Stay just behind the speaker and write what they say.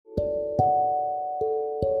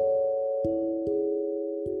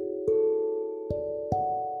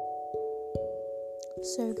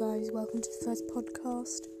So guys, welcome to the first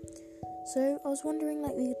podcast. So I was wondering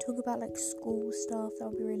we could talk about school stuff. That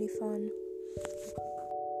would be really fun.